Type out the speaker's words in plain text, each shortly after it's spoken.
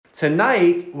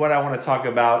Tonight, what I want to talk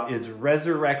about is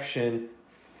resurrection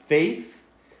faith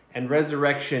and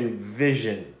resurrection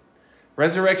vision.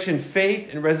 Resurrection faith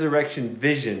and resurrection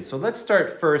vision. So let's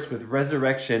start first with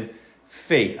resurrection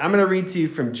faith. I'm going to read to you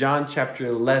from John chapter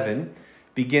 11,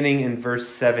 beginning in verse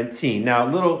 17.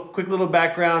 Now, quick little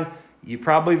background. You're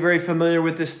probably very familiar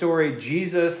with this story.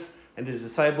 Jesus and his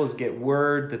disciples get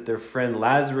word that their friend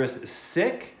Lazarus is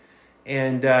sick.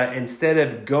 And instead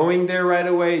of going there right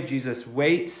away, Jesus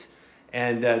waits.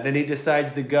 And then he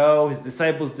decides to go. His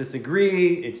disciples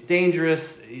disagree. It's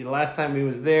dangerous. The last time he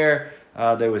was there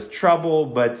was trouble.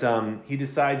 But he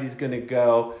decides he's going to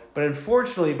go. But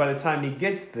unfortunately, by the time he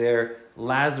gets there,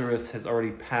 Lazarus has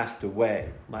already passed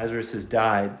away. Lazarus has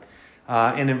died.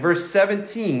 And in verse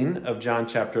 17 of John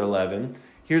chapter 11,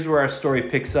 here's where our story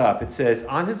picks up. It says,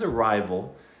 on his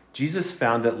arrival, Jesus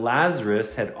found that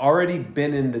Lazarus had already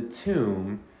been in the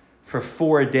tomb for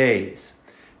 4 days.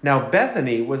 Now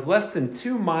Bethany was less than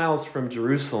 2 miles from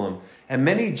Jerusalem, and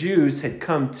many Jews had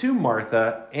come to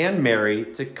Martha and Mary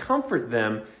to comfort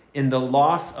them in the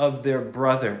loss of their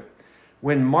brother.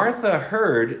 When Martha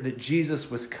heard that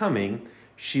Jesus was coming,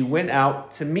 she went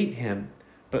out to meet him,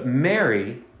 but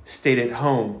Mary stayed at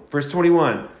home. Verse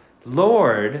 21,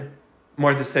 Lord,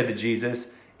 Martha said to Jesus,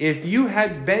 if you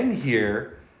had been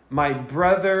here, my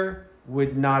brother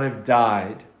would not have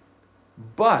died.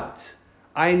 But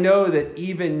I know that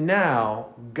even now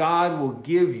God will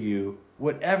give you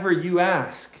whatever you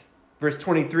ask. Verse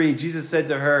 23, Jesus said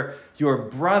to her, your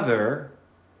brother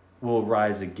will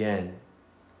rise again.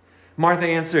 Martha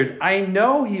answered, I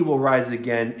know he will rise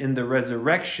again in the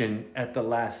resurrection at the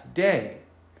last day.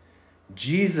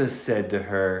 Jesus said to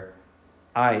her,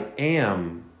 I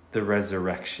am the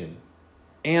resurrection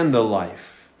and the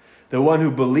life. The one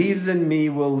who believes in me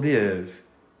will live,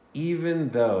 even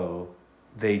though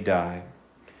they die.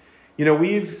 You know,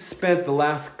 we've spent the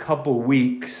last couple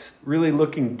weeks really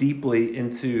looking deeply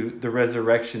into the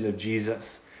resurrection of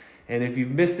Jesus. And if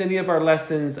you've missed any of our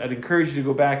lessons, I'd encourage you to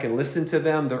go back and listen to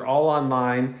them. They're all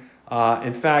online.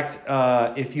 In fact,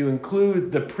 if you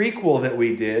include the prequel that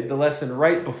we did, the lesson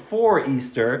right before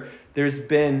Easter, there's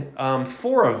been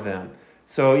 4 of them.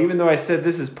 So even though I said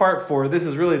this is part 4, this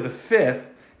is really the 5th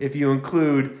if you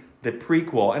include the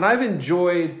prequel. And I've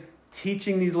enjoyed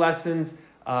teaching these lessons.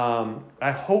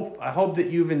 I hope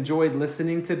that you've enjoyed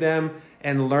listening to them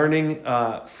and learning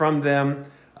from them.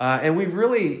 And we've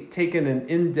really taken an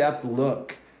in-depth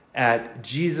look at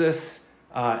Jesus,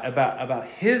 about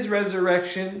his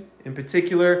resurrection in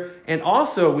particular. And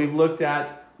also we've looked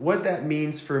at what that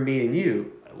means for me and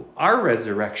you, our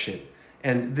resurrection,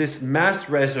 and this mass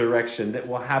resurrection that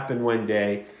will happen one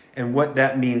day and what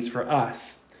that means for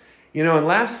us. You know, and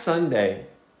last Sunday,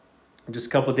 just a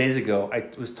couple of days ago, I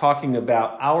was talking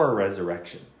about our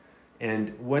resurrection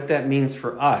and what that means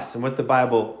for us and what the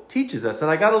Bible teaches us. And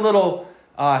I got a little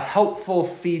helpful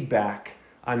feedback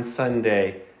on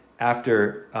Sunday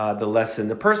after the lesson.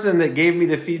 The person that gave me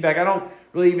the feedback, I don't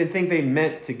really even think they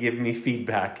meant to give me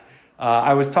feedback.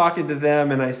 I was talking to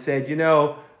them and I said,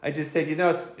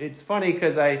 it's funny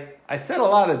because I said a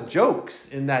lot of jokes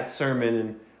in that sermon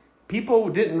and people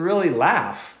didn't really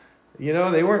laugh. You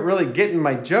know, they weren't really getting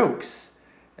my jokes.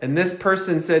 And this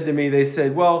person said to me, they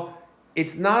said, well,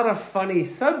 it's not a funny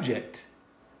subject.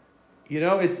 You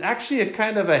know, it's actually a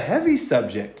kind of a heavy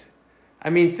subject. I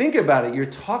mean, think about it. You're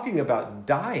talking about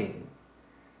dying.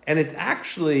 And it's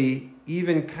actually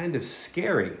even kind of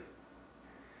scary.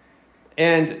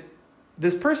 And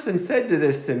this person said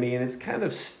this to me, and it's kind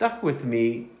of stuck with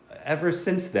me ever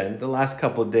since then, the last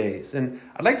couple of days. And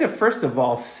I'd like to first of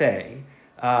all say,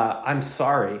 I'm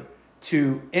sorry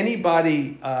to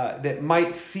anybody that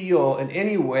might feel in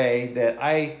any way that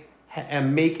I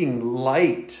am making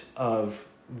light of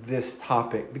this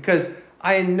topic, because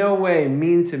I in no way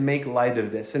mean to make light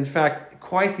of this. In fact,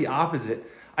 quite the opposite.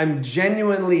 I'm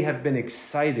genuinely have been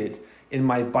excited in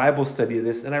my Bible study of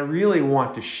this, and I really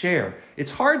want to share.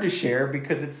 It's hard to share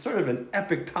because it's sort of an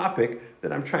epic topic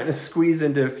that I'm trying to squeeze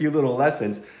into a few little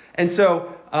lessons. And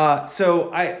so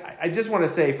I just want to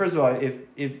say, first of all,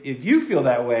 if you feel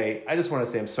that way, I just want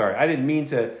to say I'm sorry. I didn't mean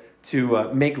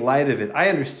to make light of it. I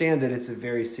understand that it's a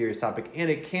very serious topic, and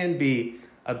it can be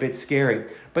a bit scary.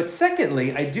 But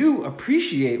secondly, I do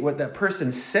appreciate what that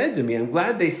person said to me. I'm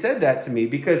glad they said that to me,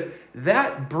 because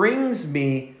that brings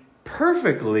me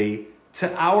perfectly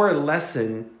to our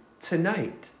lesson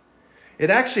tonight.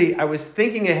 I was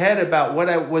thinking ahead about what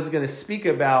I was going to speak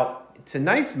about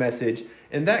tonight's message,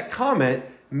 and that comment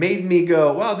made me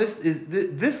go, wow,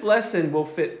 this lesson will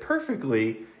fit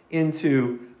perfectly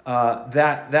into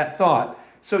that thought.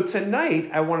 So tonight,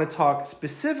 I want to talk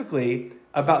specifically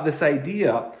about this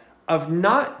idea of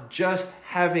not just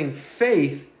having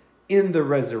faith in the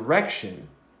resurrection,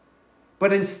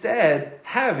 but instead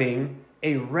having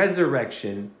a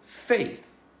resurrection faith.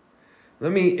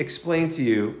 Let me explain to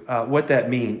you what that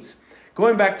means.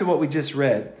 Going back to what we just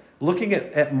read, looking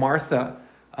at Martha,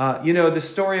 the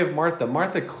story of Martha.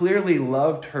 Martha clearly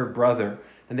loved her brother,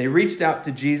 and they reached out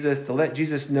to Jesus to let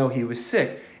Jesus know he was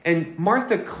sick. And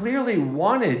Martha clearly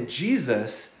wanted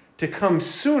Jesus to come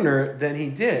sooner than he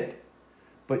did.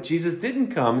 But Jesus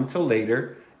didn't come until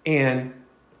later, and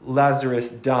Lazarus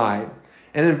died.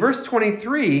 And in verse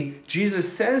 23,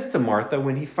 Jesus says to Martha,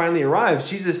 when he finally arrives,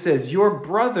 Jesus says, your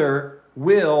brother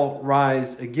will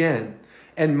rise again.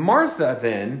 And Martha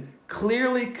then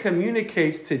clearly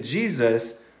communicates to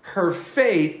Jesus her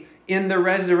faith in the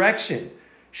resurrection.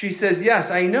 She says,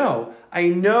 yes, I know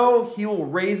he'll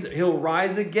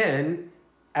rise again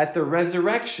at the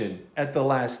resurrection at the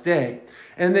last day.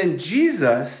 And then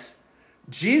Jesus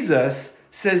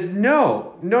says,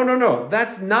 no,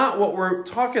 that's not what we're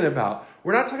talking about.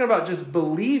 We're not talking about just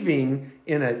believing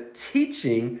in a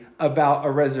teaching about a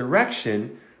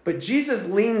resurrection, but Jesus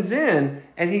leans in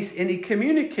and he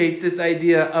communicates this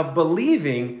idea of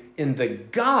believing in the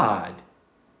God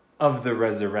of the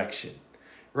resurrection,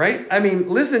 right? I mean,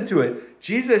 listen to it.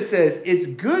 Jesus says, it's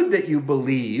good that you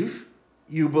believe,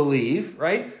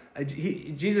 right?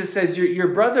 Jesus says, your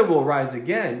brother will rise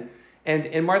again.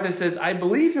 And Martha says, I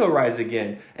believe he'll rise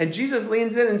again. And Jesus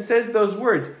leans in and says those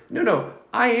words. No,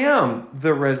 I am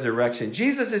the resurrection.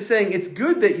 Jesus is saying it's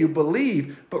good that you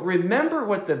believe, but remember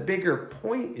what the bigger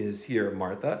point is here,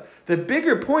 Martha. The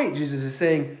bigger point, Jesus is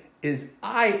saying, is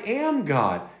I am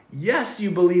God. Yes,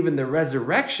 you believe in the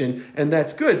resurrection, and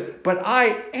that's good, but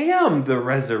I am the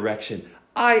resurrection.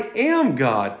 I am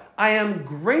God. I am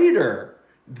greater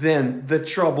than the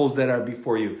troubles that are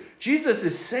before you. Jesus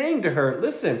is saying to her,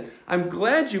 listen, I'm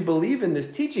glad you believe in this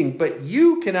teaching, but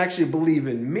you can actually believe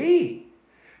in me.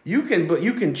 You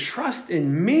can trust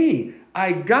in me.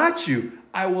 I got you.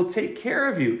 I will take care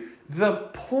of you. The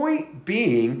point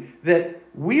being that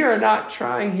we are not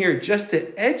trying here just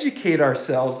to educate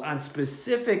ourselves on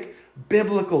specific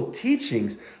biblical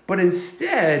teachings, but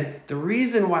instead, the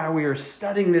reason why we are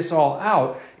studying this all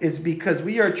out is because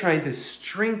we are trying to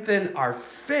strengthen our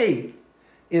faith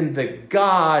in the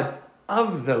God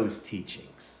of those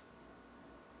teachings.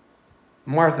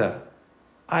 Martha,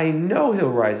 I know he'll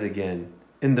rise again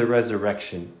in the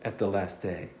resurrection at the last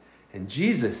day. And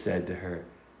Jesus said to her,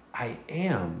 I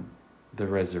am the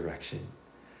resurrection.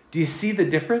 Do you see the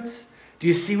difference? Do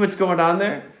you see what's going on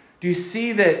there? Do you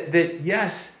see that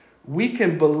yes, we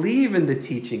can believe in the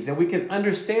teachings and we can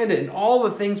understand it and all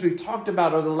the things we've talked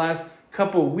about over the last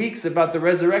couple of weeks about the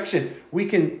resurrection. We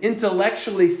can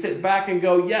intellectually sit back and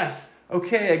go, yes,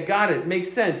 okay, I got it.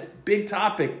 Makes sense. Big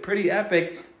topic, pretty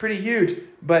epic, pretty huge.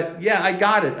 But yeah, I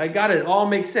got it. It all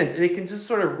makes sense. And it can just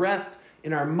sort of rest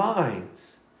in our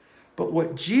minds. But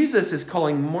what Jesus is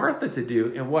calling Martha to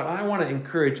do, and what I want to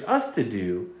encourage us to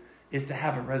do, is to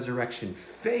have a resurrection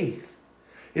faith.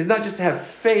 Is not just to have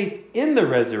faith in the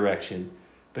resurrection,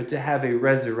 but to have a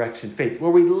resurrection faith,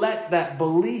 where we let that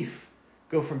belief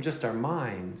go from just our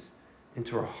minds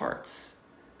into our hearts.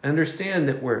 And understand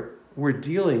that we're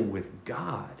dealing with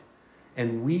God,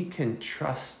 and we can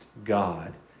trust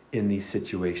God in these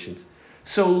situations.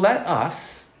 So let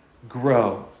us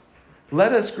grow.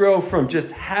 Let us grow from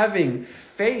just having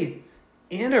faith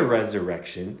in a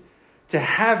resurrection to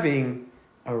having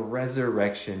a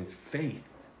resurrection faith.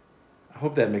 I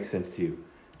hope that makes sense to you.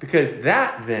 Because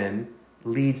that then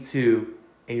leads to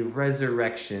a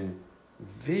resurrection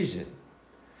vision.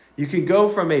 You can go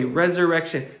from a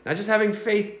resurrection, not just having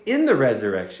faith in the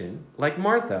resurrection, like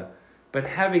Martha, but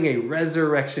having a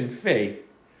resurrection faith,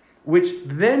 which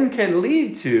then can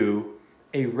lead to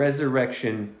a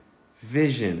resurrection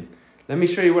vision. Let me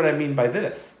show you what I mean by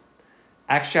this.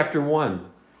 Acts chapter 1.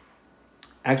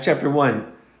 Acts chapter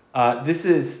 1. This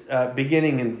is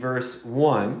beginning in verse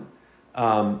 1.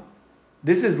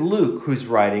 This is Luke who's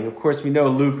writing. Of course, we know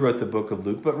Luke wrote the book of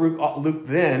Luke, but Luke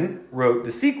then wrote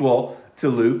the sequel to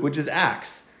Luke, which is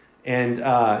Acts. And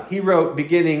he wrote,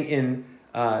 beginning in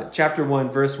chapter 1,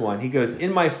 verse 1, he goes,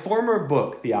 in my former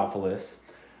book, Theophilus,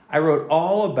 I wrote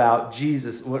all about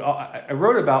Jesus. I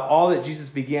wrote about all that Jesus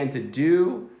began to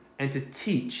do and to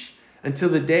teach until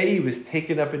the day he was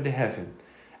taken up into heaven,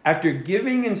 after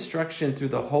giving instruction through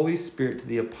the Holy Spirit to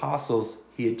the apostles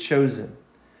he had chosen.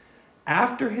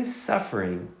 After his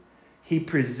suffering, he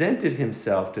presented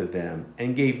himself to them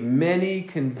and gave many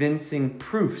convincing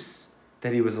proofs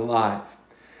that he was alive.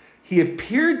 He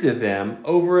appeared to them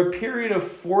over a period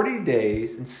of 40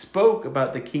 days and spoke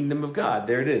about the kingdom of God.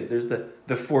 There it is. There's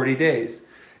the 40 days.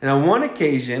 And on one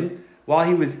occasion, While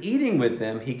he was eating with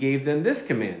them, he gave them this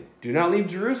command: "Do not leave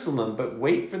Jerusalem, but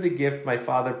wait for the gift my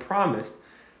Father promised,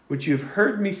 which you have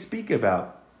heard me speak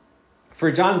about.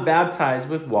 For John baptized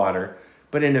with water,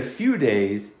 but in a few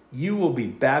days you will be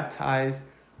baptized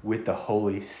with the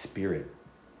Holy Spirit."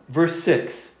 Verse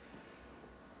 6.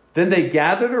 Then they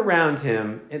gathered around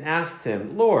him and asked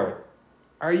him, "Lord,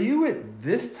 are you at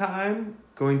this time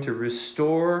going to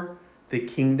restore the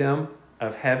kingdom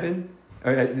of heaven,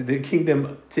 or the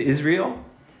kingdom to Israel?"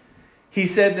 He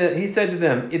said to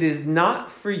them, "It is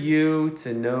not for you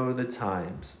to know the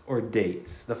times or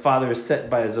dates the Father has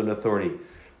set by his own authority,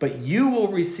 but you will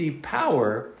receive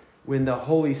power when the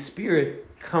Holy Spirit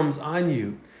comes on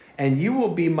you, and you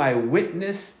will be my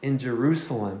witness in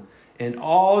Jerusalem and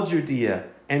all Judea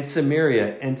and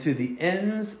Samaria and to the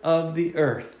ends of the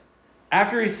earth."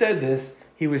 After he said this,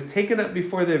 he was taken up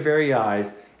before their very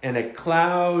eyes, and a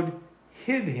cloud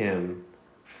hid him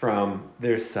from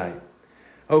their sight.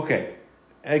 Okay,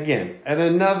 again, and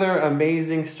another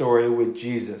amazing story with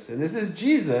Jesus. And this is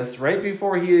Jesus right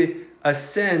before he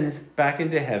ascends back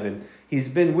into heaven. He's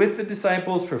been with the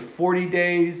disciples for 40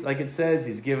 days, like it says.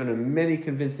 He's given them many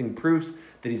convincing proofs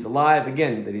that he's alive.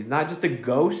 Again, that he's not just a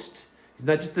ghost. He's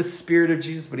not just the spirit of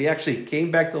Jesus, but he actually came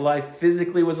back to life,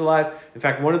 physically was alive. In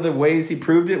fact, one of the ways he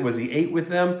proved it was he ate with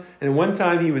them. And one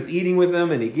time he was eating with them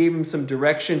and he gave them some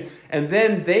direction. And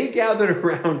then they gathered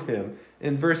around him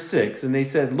in verse 6 and they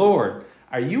said, "Lord,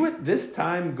 are you at this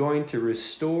time going to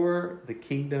restore the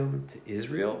kingdom to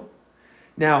Israel?"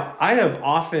 Now, I have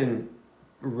often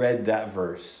read that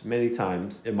verse many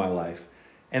times in my life.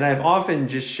 And I've often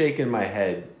just shaken my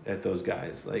head at those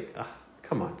guys. Like,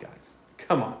 come on, guys.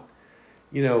 Come on.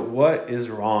 What is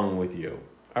wrong with you?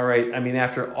 All right. I mean,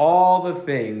 after all the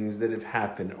things that have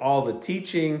happened, all the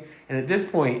teaching, and at this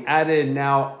point, add in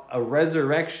now a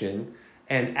resurrection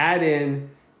and add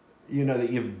in, that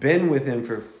you've been with him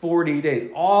for 40 days,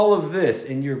 all of this.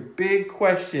 And your big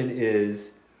question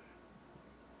is,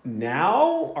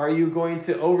 now are you going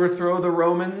to overthrow the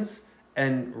Romans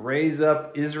and raise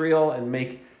up Israel and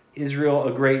make Israel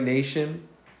a great nation?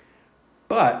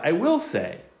 But I will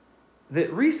say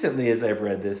that recently, as I've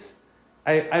read this,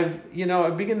 I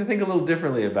begin to think a little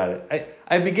differently about it.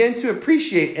 I begin to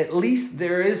appreciate at least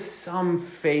there is some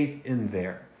faith in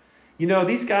there.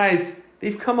 These guys,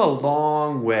 they've come a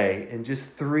long way in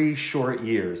just 3 short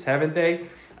years, haven't they?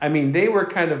 I mean, they were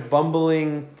kind of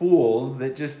bumbling fools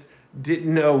that just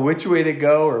didn't know which way to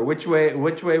go or which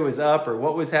way was up or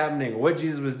what was happening or what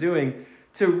Jesus was doing,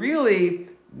 to really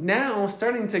now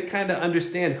starting to kind of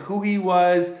understand who he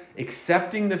was,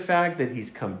 accepting the fact that he's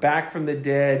come back from the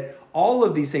dead, all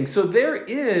of these things. So there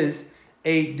is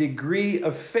a degree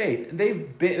of faith.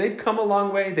 They've come a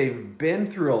long way. They've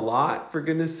been through a lot, for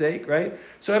goodness sake, right?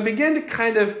 So I began to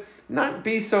kind of not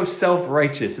be so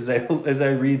self-righteous as I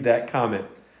read that comment.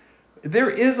 There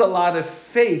is a lot of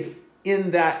faith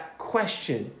in that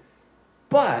question,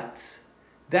 but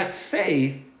that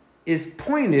faith is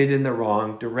pointed in the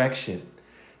wrong direction.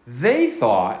 They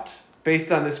thought,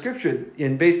 based on the scripture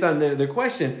and based on their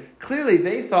question, clearly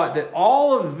they thought that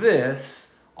all of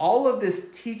this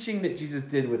teaching that Jesus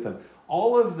did with them,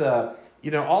 all of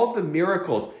the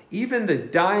miracles, even the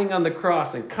dying on the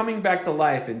cross and coming back to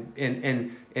life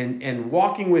and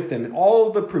walking with them, and all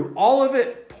of the proof, all of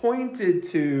it pointed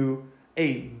to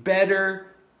a better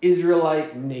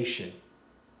Israelite nation.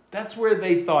 That's where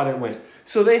they thought it went.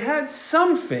 So they had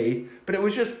some faith, but it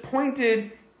was just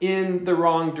pointed in the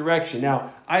wrong direction.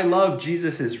 Now, I love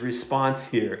Jesus' response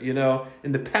here.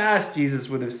 In the past, Jesus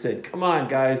would have said, "Come on,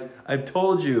 guys, I've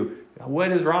told you.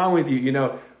 What is wrong with you?"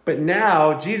 But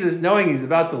now, Jesus, knowing he's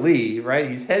about to leave, right?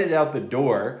 He's headed out the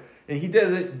door, and he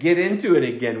doesn't get into it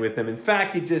again with them. In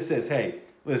fact, he just says, "Hey,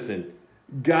 listen,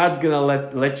 God's going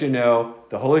to let you know.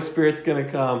 The Holy Spirit's going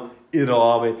to come. It'll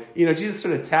all be..." Jesus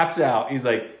sort of taps out. He's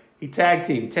like, he tag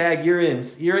team, you're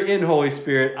in, Holy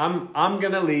Spirit. I'm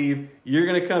going to leave. You're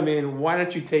going to come in. Why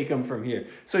don't you take them from here?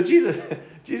 So Jesus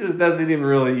doesn't even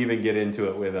really get into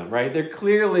it with them, right? They're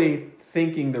clearly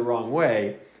thinking the wrong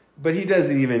way, but he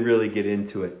doesn't even really get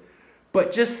into it.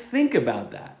 But just think about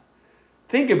that.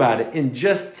 Think about it. In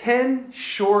just 10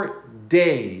 short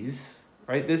days,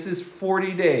 right? This is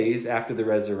 40 days after the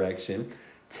resurrection.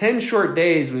 10 short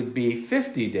days would be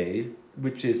 50 days,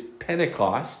 which is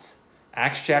Pentecost.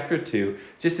 Acts chapter 2,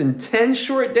 just in 10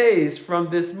 short days from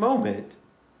this moment,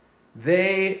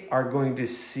 they are going to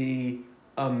see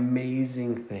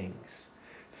amazing things.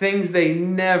 Things they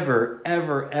never,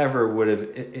 ever, ever would have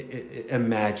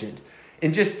imagined.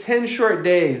 In just 10 short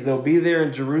days, they'll be there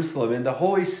in Jerusalem, and the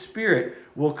Holy Spirit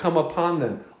will come upon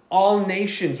them. All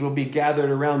nations will be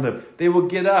gathered around them. They will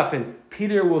get up and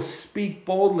Peter will speak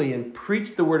boldly and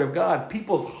preach the word of God.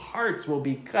 People's hearts will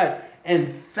be cut,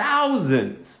 and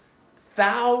thousands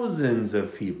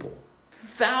of people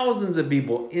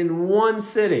in one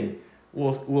sitting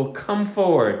will come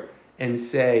forward and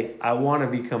say, I want to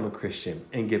become a Christian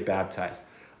and get baptized.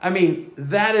 I mean,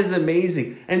 that is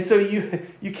amazing. And so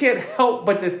you can't help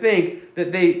but to think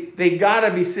that they got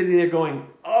to be sitting there going,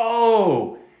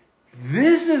 oh,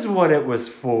 this is what it was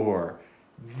for.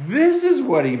 This is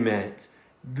what he meant.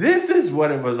 This is what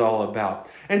it was all about.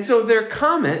 And so their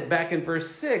comment back in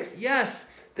verse 6, yes,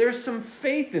 there's some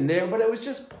faith in there, but it was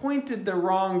just pointed the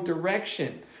wrong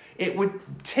direction. It would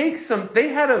take they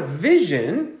had a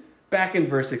vision back in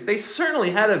verse 6. They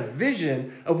certainly had a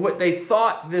vision of what they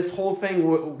thought this whole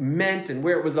thing meant and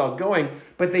where it was all going,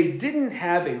 but they didn't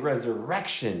have a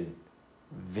resurrection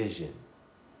vision.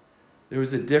 There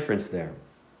was a difference there.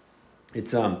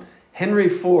 It's Henry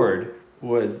Ford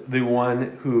was the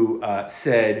one who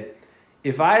said,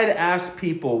 if I had asked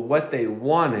people what they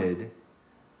wanted,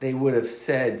 they would have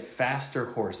said faster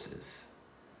horses.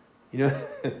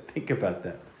 Think about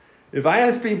that. If I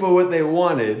asked people what they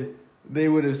wanted, they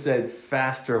would have said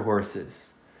faster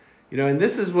horses. And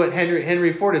this is what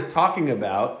Henry Ford is talking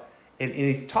about, and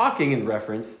he's talking in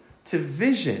reference to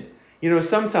vision.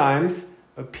 Sometimes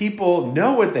people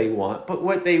know what they want, but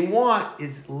what they want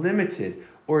is limited,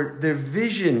 or their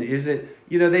vision isn't,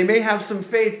 they may have some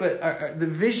faith, but the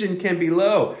vision can be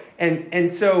low.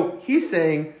 And so he's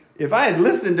saying, if I had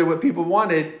listened to what people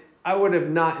wanted, I would have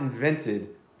not invented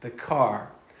the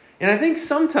car. And I think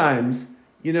sometimes,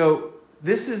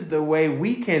 this is the way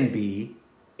we can be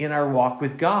in our walk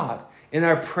with God, in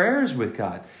our prayers with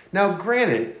God. Now,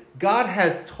 granted, God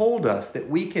has told us that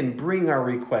we can bring our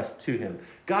requests to him.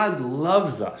 God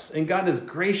loves us, and God is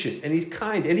gracious, and he's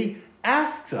kind, and he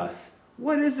asks us,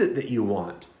 what is it that you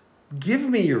want? Give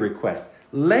me your request.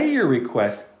 Lay your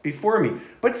request before me.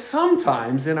 But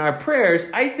sometimes in our prayers,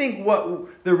 I think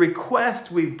what the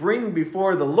request we bring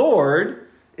before the Lord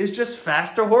is just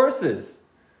faster horses.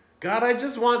 God, I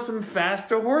just want some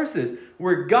faster horses.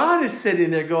 Where God is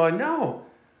sitting there going, no,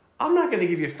 I'm not going to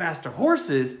give you faster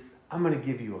horses. I'm going to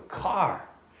give you a car.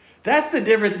 That's the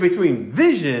difference between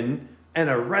vision and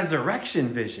a resurrection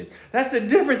vision. That's the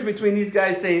difference between these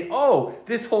guys saying, oh,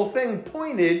 this whole thing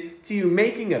pointed to you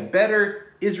making a better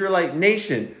Israelite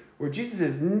nation. Where Jesus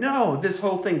says, no, this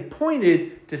whole thing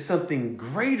pointed to something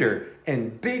greater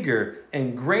and bigger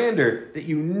and grander that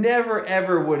you never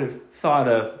ever would have thought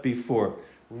of before.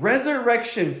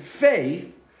 Resurrection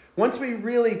faith, once we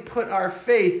really put our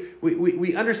faith,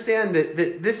 we understand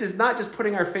that this is not just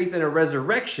putting our faith in a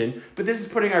resurrection, but this is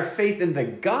putting our faith in the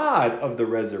God of the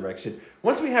resurrection.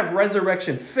 Once we have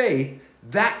resurrection faith,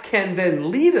 that can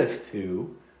then lead us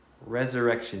to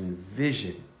resurrection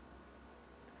vision,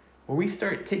 where we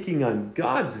start taking on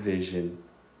God's vision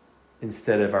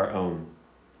instead of our own.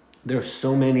 There are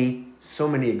so many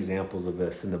examples of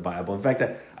this in the Bible. In fact,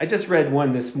 I just read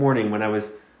one this morning when I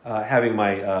was having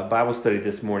my Bible study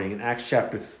this morning in Acts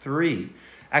chapter 3.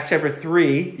 Acts chapter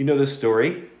 3, you know the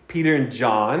story. Peter and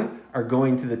John are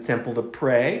going to the temple to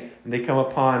pray, and they come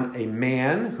upon a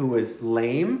man who was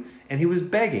lame, and he was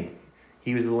begging.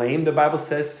 He was lame, the Bible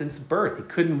says, since birth. He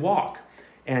couldn't walk,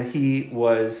 and he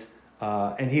was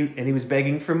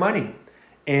begging for money.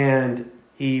 And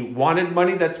he wanted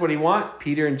money. That's what he wanted.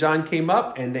 Peter and John came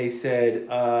up, and they said,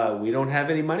 we don't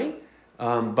have any money.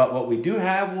 But what we do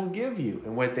have, we'll give you.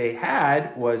 And what they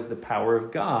had was the power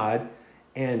of God,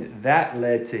 and that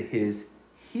led to his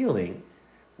healing,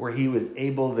 where he was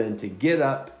able then to get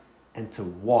up and to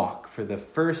walk for the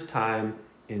first time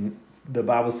the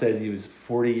Bible says he was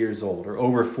 40 years old, or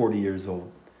over 40 years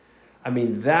old. I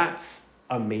mean, that's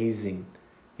amazing.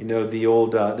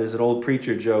 There's an old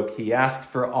preacher joke. He asked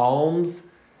for alms,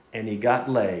 and he got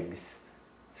legs.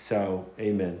 So,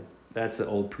 amen. That's an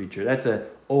old preacher. That's an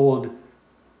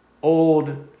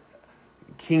old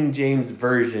King James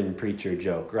Version preacher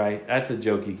joke, right? That's a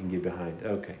joke you can get behind.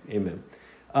 Okay, amen.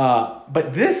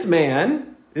 But this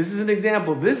man, this is an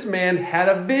example. This man had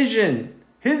a vision.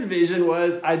 His vision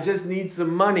was, I just need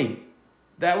some money.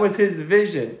 That was his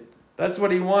vision. That's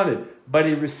what he wanted. But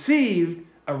he received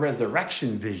a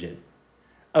resurrection vision.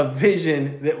 A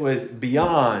vision that was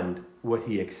beyond what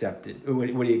he expected.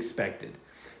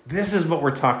 This is what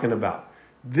we're talking about.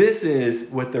 This is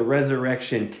what the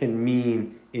resurrection can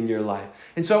mean in your life.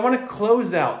 And so I want to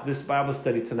close out this Bible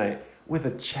study tonight with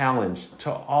a challenge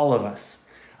to all of us.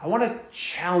 I want to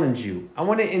challenge you. I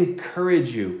want to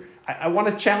encourage you. I want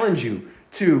to challenge you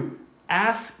to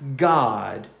ask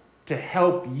God to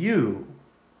help you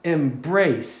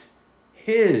embrace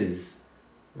his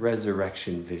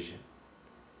resurrection vision.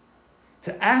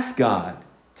 To ask God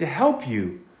to help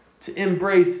you to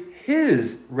embrace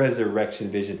his resurrection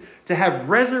vision, to have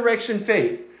resurrection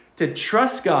faith, to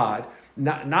trust God,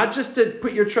 not just to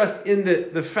put your trust in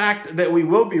the fact that we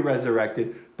will be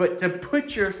resurrected, but to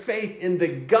put your faith in the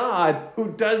God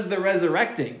who does the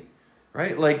resurrecting,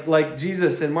 right? Like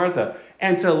Jesus and Martha,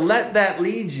 and to let that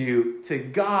lead you to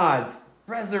God's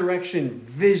resurrection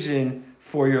vision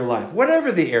for your life,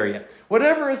 whatever the area,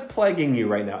 whatever is plaguing you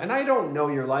right now. And I don't know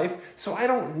your life, so I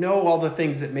don't know all the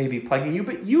things that may be plaguing you,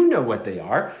 but you know what they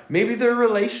are. Maybe they're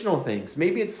relational things.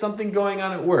 Maybe it's something going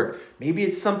on at work. Maybe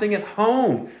it's something at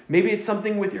home. Maybe it's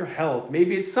something with your health.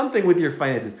 Maybe it's something with your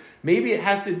finances. Maybe it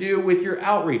has to do with your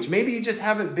outreach. Maybe you just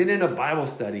haven't been in a Bible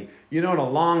study, in a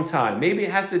long time. Maybe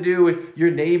it has to do with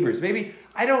your neighbors. Maybe,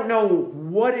 I don't know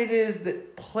what it is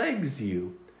that plagues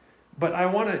you, but I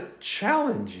want to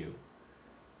challenge you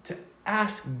to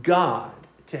ask God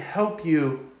to help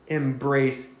you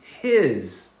embrace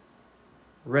his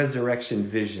resurrection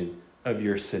vision of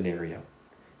your scenario.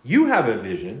 You have a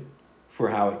vision for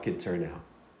how it could turn out,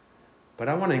 but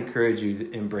I want to encourage you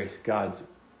to embrace God's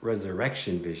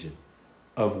resurrection vision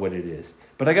of what it is.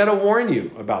 But I got to warn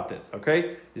you about this,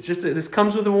 okay? This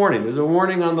comes with a warning. There's a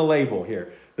warning on the label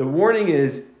here. The warning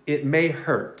is it may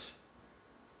hurt.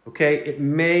 Okay? It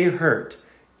may hurt.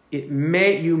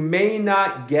 You may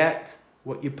not get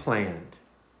what you planned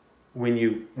when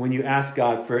you ask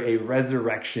God for a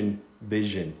resurrection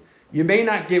vision. You may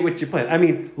not get what you planned. I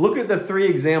mean, look at the 3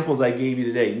 examples I gave you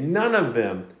today. None of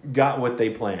them got what they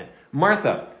planned.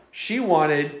 Martha, she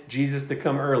wanted Jesus to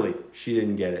come early. She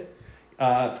didn't get it.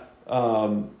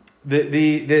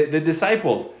 The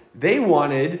disciples, they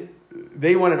wanted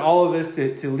all of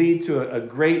this to lead to a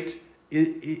great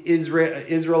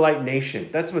Israelite nation.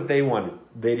 That's what they wanted.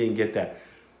 They didn't get that.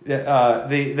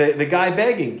 The guy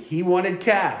begging, he wanted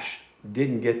cash.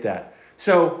 Didn't get that.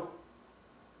 So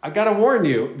I got to warn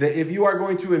you that if you are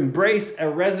going to embrace a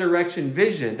resurrection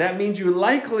vision, that means you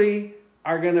likely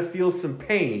are going to feel some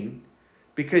pain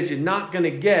because you're not going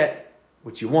to get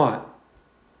what you want.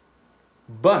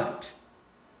 But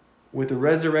with a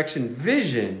resurrection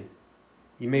vision,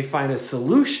 you may find a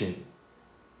solution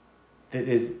that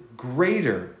is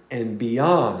greater and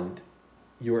beyond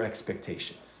your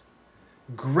expectations.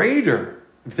 Greater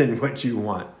than what you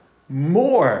want.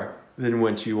 More than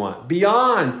what you want.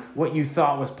 Beyond what you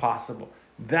thought was possible.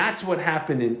 That's what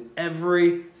happened in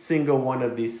every single one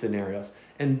of these scenarios.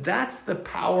 And that's the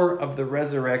power of the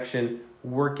resurrection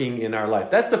working in our life.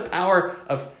 That's the power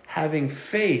of having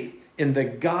faith in the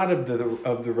God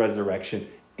of the resurrection,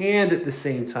 and at the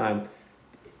same time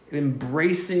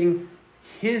embracing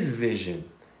his vision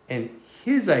and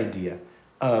his idea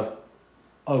of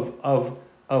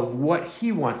what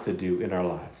he wants to do in our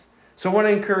lives. So I want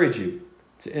to encourage you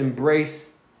to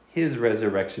embrace his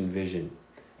resurrection vision.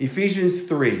 Ephesians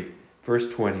 3, verse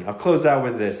 20. I'll close out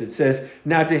with this. It says,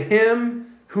 "Now to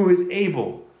him who is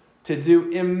able to do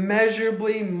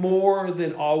immeasurably more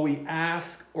than all we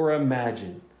ask or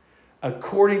imagine,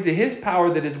 according to his power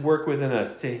that is worked within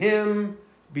us, to him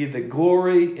be the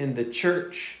glory in the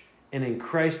church and in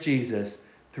Christ Jesus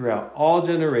throughout all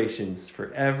generations,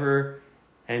 forever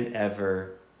and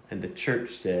ever." And the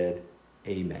church said,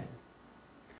 amen.